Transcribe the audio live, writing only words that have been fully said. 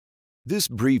This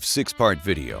brief 6-part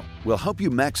video will help you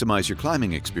maximize your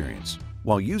climbing experience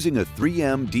while using a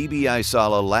 3M DBI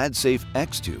Sala LadSafe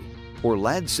X2 or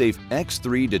LadSafe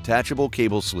X3 detachable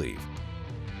cable sleeve.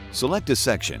 Select a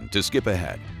section to skip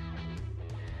ahead.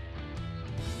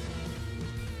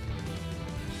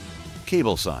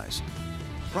 Cable size.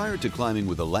 Prior to climbing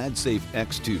with a LadSafe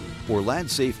X2 or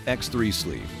LadSafe X3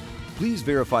 sleeve, please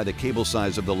verify the cable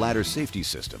size of the ladder safety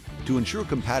system to ensure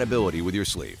compatibility with your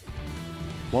sleeve.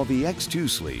 While the X2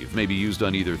 sleeve may be used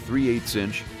on either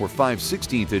 3/8" or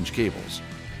 5/16" cables,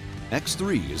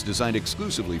 X3 is designed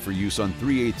exclusively for use on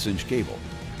 3/8" cable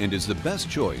and is the best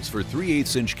choice for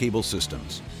 3/8" cable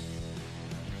systems.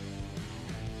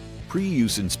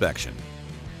 Pre-use inspection.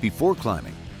 Before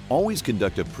climbing, always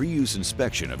conduct a pre-use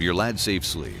inspection of your LadSafe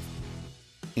sleeve.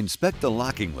 Inspect the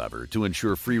locking lever to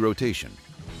ensure free rotation.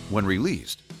 When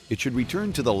released, it should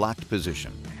return to the locked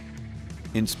position.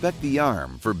 Inspect the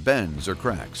arm for bends or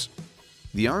cracks.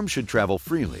 The arm should travel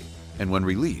freely, and when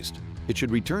released, it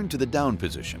should return to the down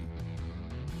position.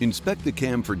 Inspect the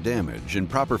cam for damage and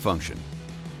proper function.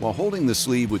 While holding the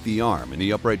sleeve with the arm in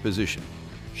the upright position,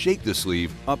 shake the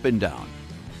sleeve up and down.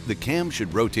 The cam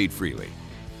should rotate freely.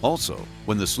 Also,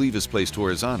 when the sleeve is placed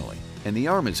horizontally and the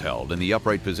arm is held in the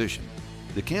upright position,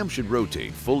 the cam should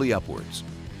rotate fully upwards.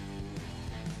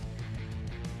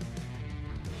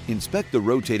 Inspect the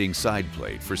rotating side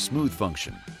plate for smooth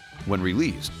function. When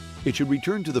released, it should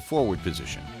return to the forward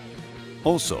position.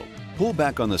 Also, pull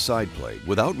back on the side plate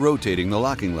without rotating the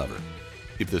locking lever.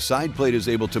 If the side plate is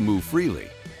able to move freely,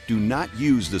 do not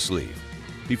use the sleeve.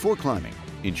 Before climbing,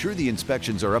 ensure the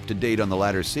inspections are up to date on the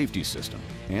ladder safety system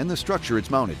and the structure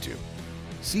it's mounted to.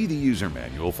 See the user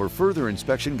manual for further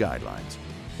inspection guidelines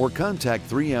or contact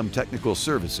 3M Technical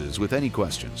Services with any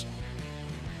questions.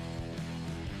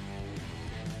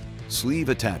 Sleeve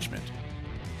attachment.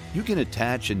 You can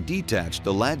attach and detach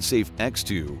the LadSafe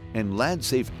X2 and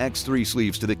LadSafe X3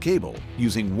 sleeves to the cable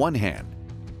using one hand.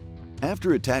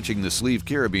 After attaching the sleeve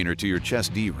carabiner to your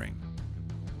chest D-ring,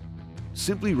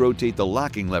 simply rotate the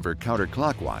locking lever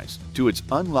counterclockwise to its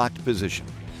unlocked position.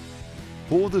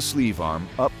 Pull the sleeve arm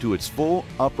up to its full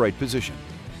upright position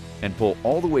and pull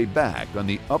all the way back on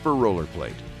the upper roller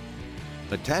plate.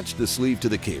 Attach the sleeve to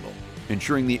the cable,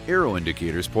 ensuring the arrow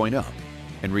indicators point up,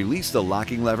 and release the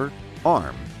locking lever,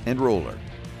 arm, and roller.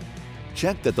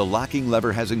 Check that the locking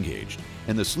lever has engaged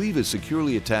and the sleeve is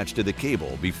securely attached to the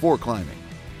cable before climbing.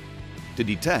 To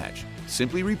detach,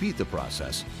 simply repeat the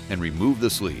process and remove the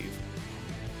sleeve.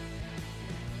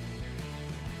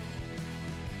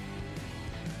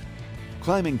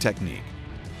 Climbing technique.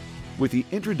 With the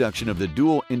introduction of the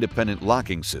dual independent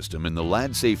locking system in the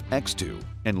LadSafe X2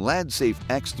 and LadSafe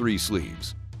X3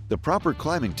 sleeves, the proper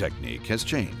climbing technique has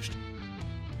changed.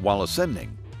 While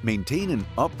ascending, maintain an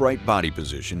upright body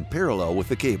position parallel with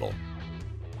the cable.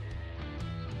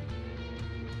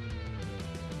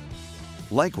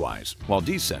 Likewise, while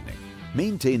descending,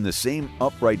 maintain the same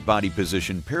upright body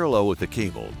position parallel with the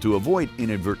cable to avoid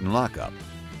inadvertent lockup.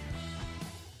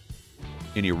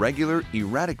 An irregular,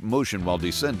 erratic motion while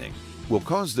descending will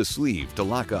cause the sleeve to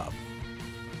lock up.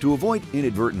 To avoid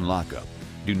inadvertent lockup,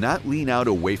 do not lean out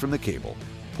away from the cable,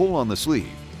 pull on the sleeve,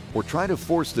 or try to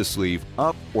force the sleeve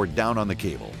up or down on the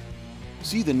cable.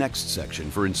 See the next section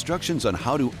for instructions on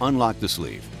how to unlock the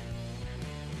sleeve.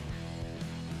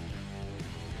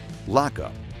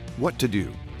 Lockup. What to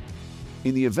do.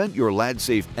 In the event your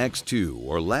LadSafe X2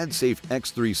 or LadSafe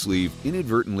X3 sleeve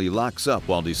inadvertently locks up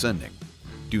while descending,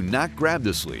 do not grab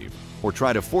the sleeve or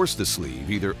try to force the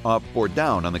sleeve either up or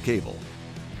down on the cable.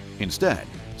 Instead,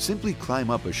 simply climb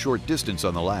up a short distance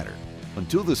on the ladder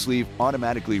until the sleeve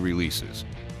automatically releases.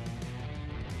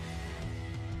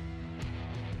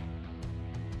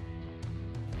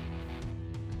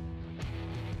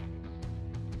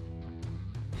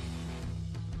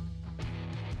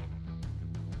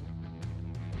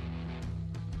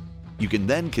 You can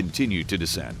then continue to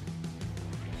descend.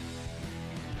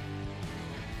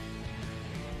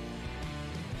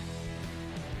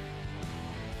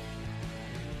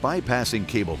 Bypassing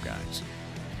cable guides.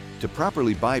 To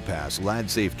properly bypass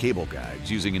LadSafe cable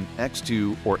guides using an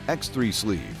X2 or X3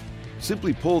 sleeve,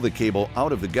 simply pull the cable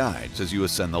out of the guides as you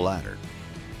ascend the ladder.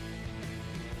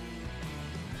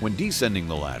 When descending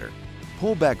the ladder,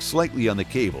 pull back slightly on the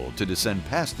cable to descend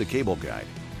past the cable guide,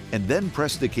 and then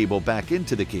press the cable back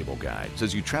into the cable guides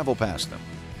as you travel past them.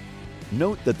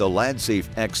 Note that the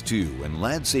LadSafe X2 and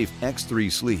LadSafe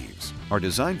X3 sleeves are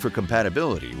designed for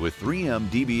compatibility with 3M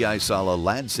DBI Sala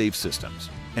LadSafe systems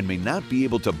and may not be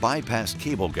able to bypass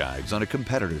cable guides on a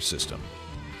competitor system.